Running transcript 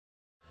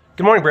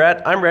Good morning,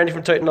 Brad. I'm Randy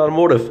from Titan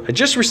Automotive. I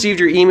just received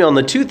your email on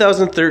the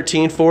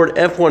 2013 Ford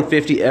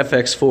F150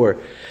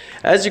 FX4.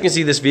 As you can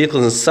see, this vehicle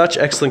is in such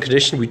excellent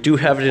condition. We do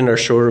have it in our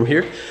showroom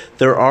here.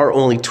 There are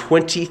only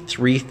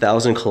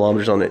 23,000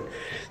 kilometers on it.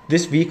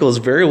 This vehicle is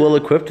very well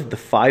equipped with the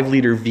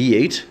 5-liter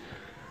V8,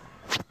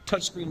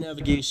 touchscreen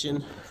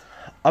navigation,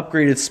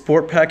 upgraded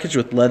sport package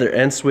with leather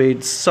and suede,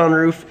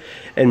 sunroof,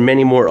 and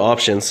many more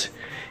options.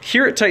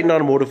 Here at Titan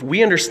Automotive,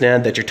 we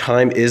understand that your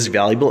time is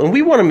valuable and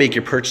we want to make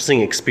your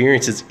purchasing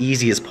experience as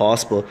easy as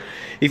possible.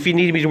 If you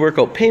need me to work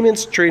out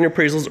payments, trade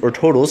appraisals, or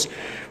totals,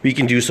 we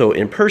can do so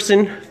in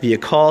person, via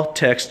call,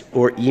 text,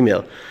 or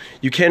email.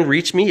 You can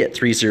reach me at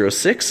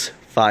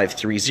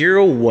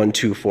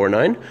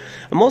 306-530-1249.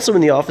 I'm also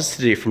in the office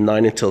today from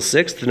 9 until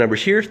 6. The number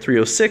here,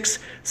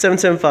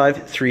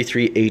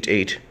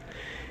 306-775-3388.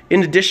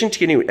 In addition to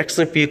getting an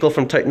excellent vehicle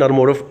from Titan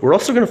Automotive, we're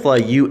also going to fly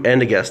you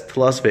and a guest to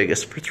Las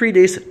Vegas for 3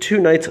 days, 2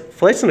 nights,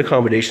 flights and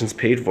accommodations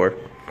paid for.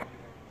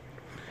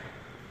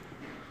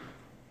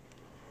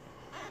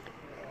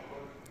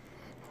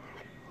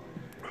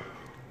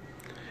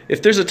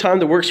 If there's a time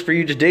that works for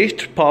you today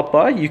to pop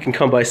by, you can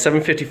come by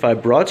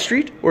 755 Broad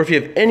Street, or if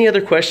you have any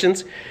other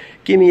questions,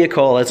 give me a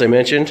call as I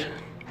mentioned.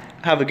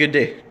 Have a good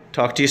day.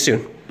 Talk to you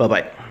soon.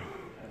 Bye-bye.